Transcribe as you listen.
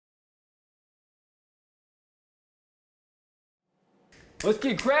Let's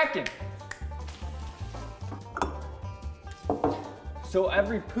get cracking. So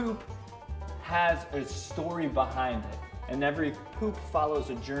every poop has a story behind it, and every poop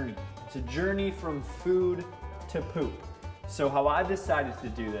follows a journey. It's a journey from food to poop. So how I decided to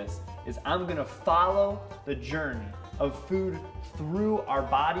do this is I'm gonna follow the journey of food through our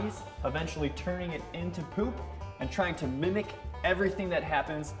bodies, eventually turning it into poop and trying to mimic everything that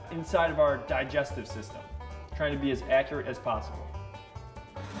happens inside of our digestive system, trying to be as accurate as possible.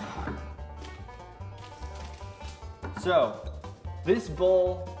 So this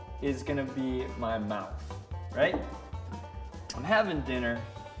bowl is gonna be my mouth, right? I'm having dinner.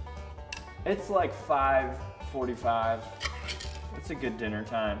 It's like 5:45. It's a good dinner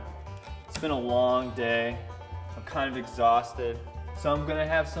time. It's been a long day. I'm kind of exhausted, so I'm gonna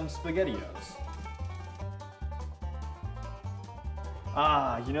have some SpaghettiOs.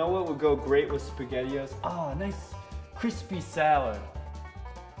 You know what would go great with SpaghettiOs? A nice crispy salad.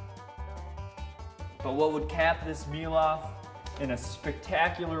 But what would cap this meal off in a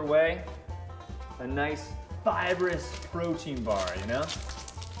spectacular way? A nice fibrous protein bar, you know?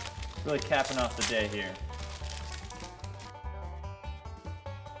 Really capping off the day here.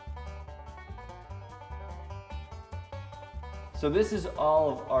 So this is all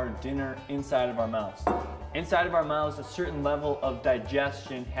of our dinner inside of our mouths. Inside of our mouths, a certain level of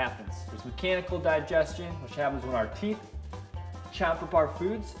digestion happens. There's mechanical digestion, which happens when our teeth chop up our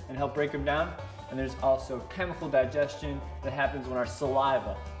foods and help break them down. And there's also chemical digestion that happens when our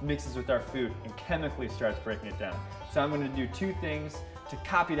saliva mixes with our food and chemically starts breaking it down. So I'm gonna do two things to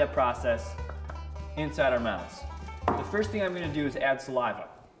copy that process inside our mouths. The first thing I'm gonna do is add saliva.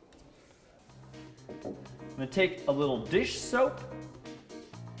 I'm gonna take a little dish soap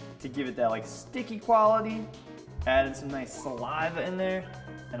to give it that like sticky quality, add in some nice saliva in there,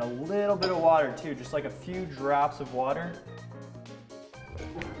 and a little bit of water too, just like a few drops of water.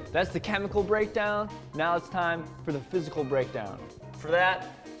 That's the chemical breakdown. Now it's time for the physical breakdown. For that,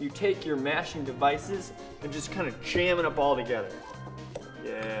 you take your mashing devices and just kind of jam it up all together.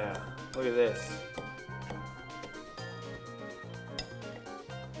 Yeah, look at this.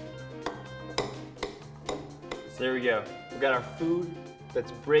 So there we go. We've got our food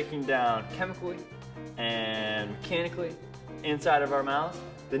that's breaking down chemically and mechanically inside of our mouths.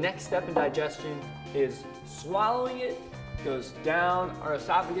 The next step in digestion is swallowing it. Goes down our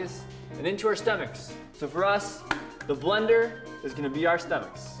esophagus and into our stomachs. So for us, the blender is gonna be our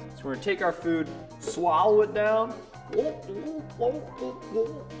stomachs. So we're gonna take our food, swallow it down.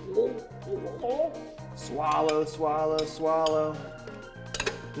 Swallow, swallow, swallow.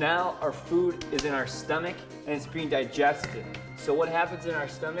 Now our food is in our stomach and it's being digested. So what happens in our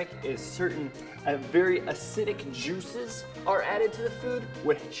stomach is certain very acidic juices are added to the food,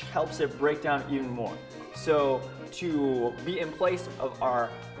 which helps it break down even more. So to be in place of our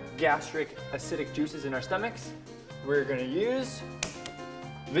gastric acidic juices in our stomachs, we're gonna use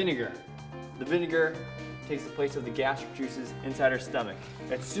vinegar. The vinegar takes the place of the gastric juices inside our stomach.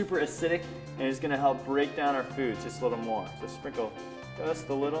 It's super acidic and it's gonna help break down our foods just a little more. So sprinkle just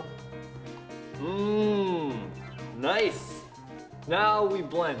a little. Nice. Now we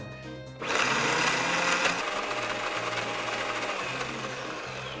blend.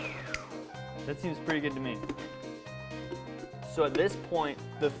 That seems pretty good to me. So at this point,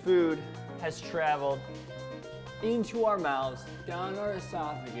 the food has traveled into our mouths, down our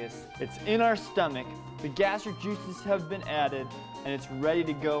esophagus. It's in our stomach. The gastric juices have been added, and it's ready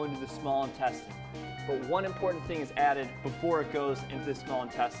to go into the small intestine. But one important thing is added before it goes into the small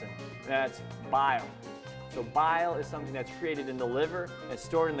intestine, and that's bile. So bile is something that's created in the liver, it's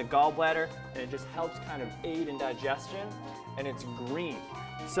stored in the gallbladder, and it just helps kind of aid in digestion, and it's green.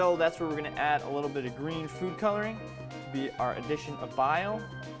 So that's where we're gonna add a little bit of green food coloring to be our addition of bile.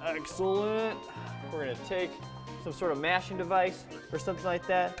 Excellent. We're gonna take some sort of mashing device or something like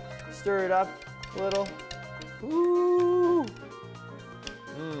that, stir it up a little. Ooh.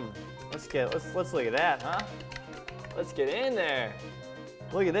 Let's look at that, huh? Let's get in there.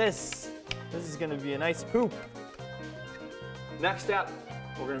 Look at this. This is gonna be a nice poop. Next step,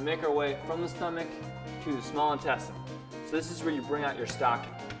 we're gonna make our way from the stomach to the small intestine. So this is where you bring out your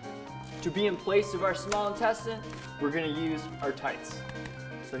stocking. To be in place of our small intestine, we're gonna use our tights.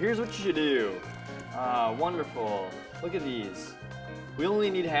 So here's what you should do. Wonderful. Look at these. We only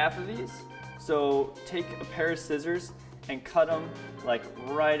need half of these. So take a pair of scissors and cut them like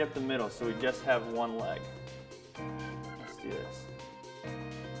right up the middle so we just have one leg. Let's do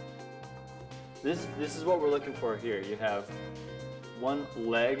this. This is what we're looking for here. You have one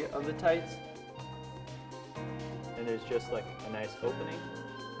leg of the tights and there's just like a nice opening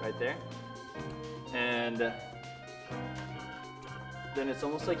right there. And then it's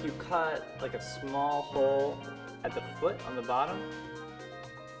almost like you cut like a small hole at the foot on the bottom.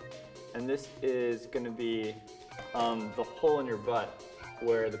 And this is gonna be the hole in your butt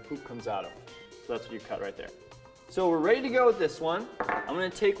where the poop comes out of. So that's what you cut right there. So we're ready to go with this one. I'm gonna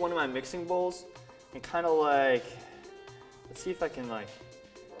take one of my mixing bowls and kind of like, let's see if I can like,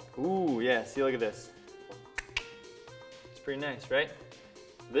 ooh, yeah, see, look at this. It's pretty nice, right?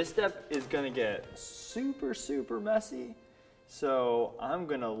 This step is gonna get super, super messy. So I'm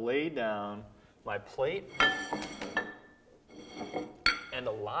gonna lay down my plate and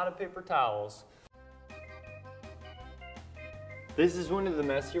a lot of paper towels. This is one of the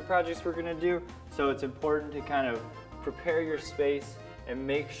messier projects we're gonna do, so it's important to kind of prepare your space and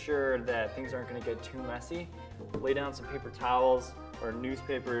make sure that things aren't gonna get too messy. Lay down some paper towels or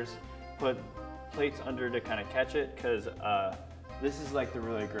newspapers, put plates under to kind of catch it, because this is like the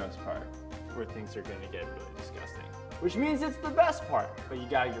really gross part where things are gonna get really disgusting. Which means it's the best part, but you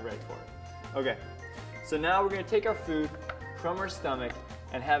gotta get ready for it. Okay, so now we're gonna take our food from our stomach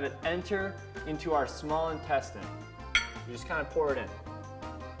and have it enter into our small intestine. You just kind of pour it in.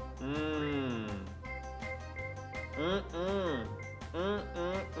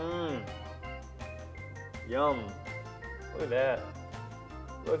 Yum. Look at that.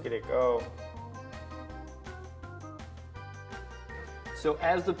 Look at it go. So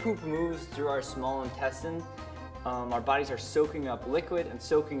as the poop moves through our small intestine, our bodies are soaking up liquid and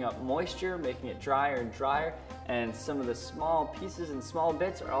soaking up moisture, making it drier and drier. And some of the small pieces and small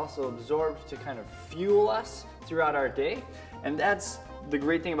bits are also absorbed to kind of fuel us throughout our day. And that's the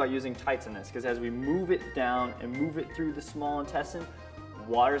great thing about using tights in this, because as we move it down and move it through the small intestine,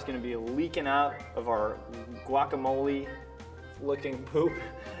 water is going to be leaking out of our guacamole looking poop,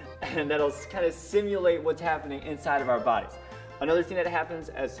 and that'll kind of simulate what's happening inside of our bodies. Another thing that happens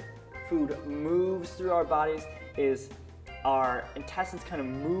as food moves through our bodies is our intestines kind of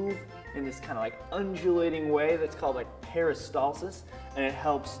move in this kind of like undulating way that's called like peristalsis, and it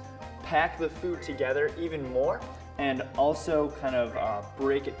helps pack the food together even more and also kind of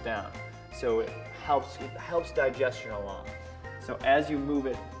break it down. So it helps digestion along. So as you move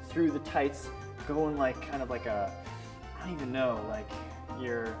it through the tights, going like kind of like a, I don't even know, like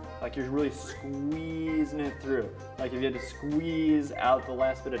you're really squeezing it through. Like if you had to squeeze out the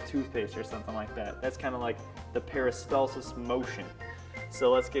last bit of toothpaste or something like that. That's kind of like the peristalsis motion.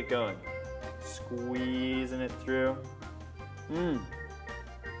 So let's get going. Squeezing it through.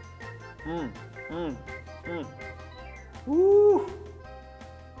 Woo!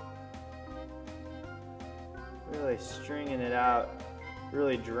 Really stringing it out,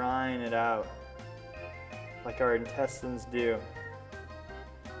 really drying it out, like our intestines do.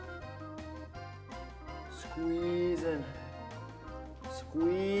 Squeezing,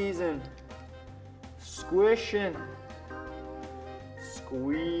 squeezing, squishing,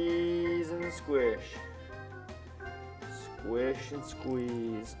 squeeze and squish, squish and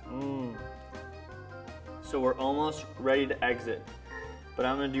squeeze. So we're almost ready to exit, but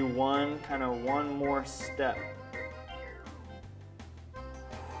I'm gonna do one more step.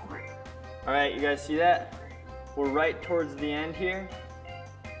 All right, you guys see that? We're right towards the end here.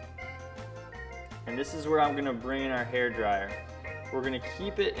 And this is where I'm gonna bring in our hair dryer. We're gonna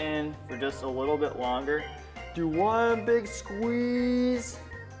keep it in for just a little bit longer. Do one big squeeze.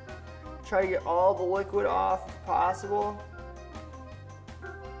 Try to get all the liquid off if possible.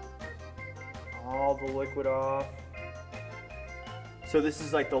 All the liquid off. So this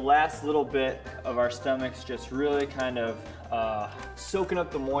is like the last little bit of our stomachs, just really kind of soaking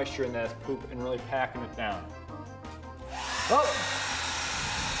up the moisture in that poop and really packing it down. Oh!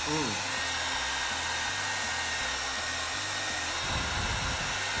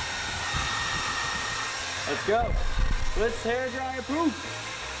 Let's go. Let's hair dry your poop.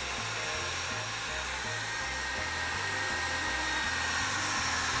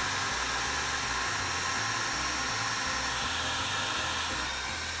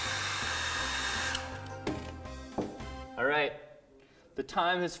 All right, the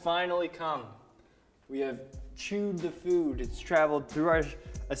time has finally come. We have chewed the food. It's traveled through our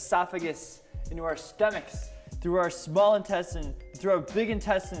esophagus, into our stomachs, through our small intestine, through our big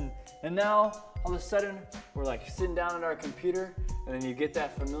intestine, and now all of a sudden we're like sitting down at our computer, and then you get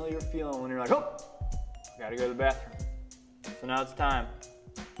that familiar feeling when you're like, oh, gotta go to the bathroom. So now it's time.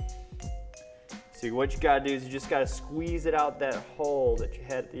 So what you gotta do is you just gotta squeeze it out that hole that you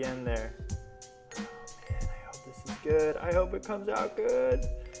had at the end there. This is good. I hope it comes out good.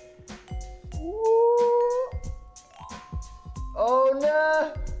 Woo. Oh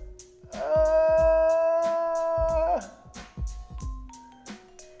no!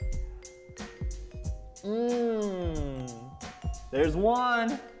 There's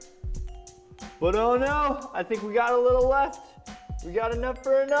one. But oh no, I think we got a little left. We got enough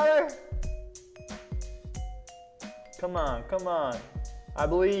for another. Come on, come on. I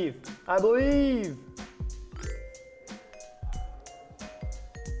believe, I believe.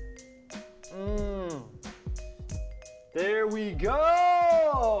 There we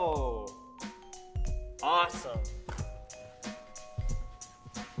go. Awesome.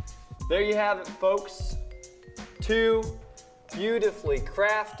 There you have it, folks. 2 beautifully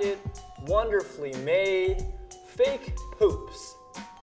crafted, wonderfully made fake poops.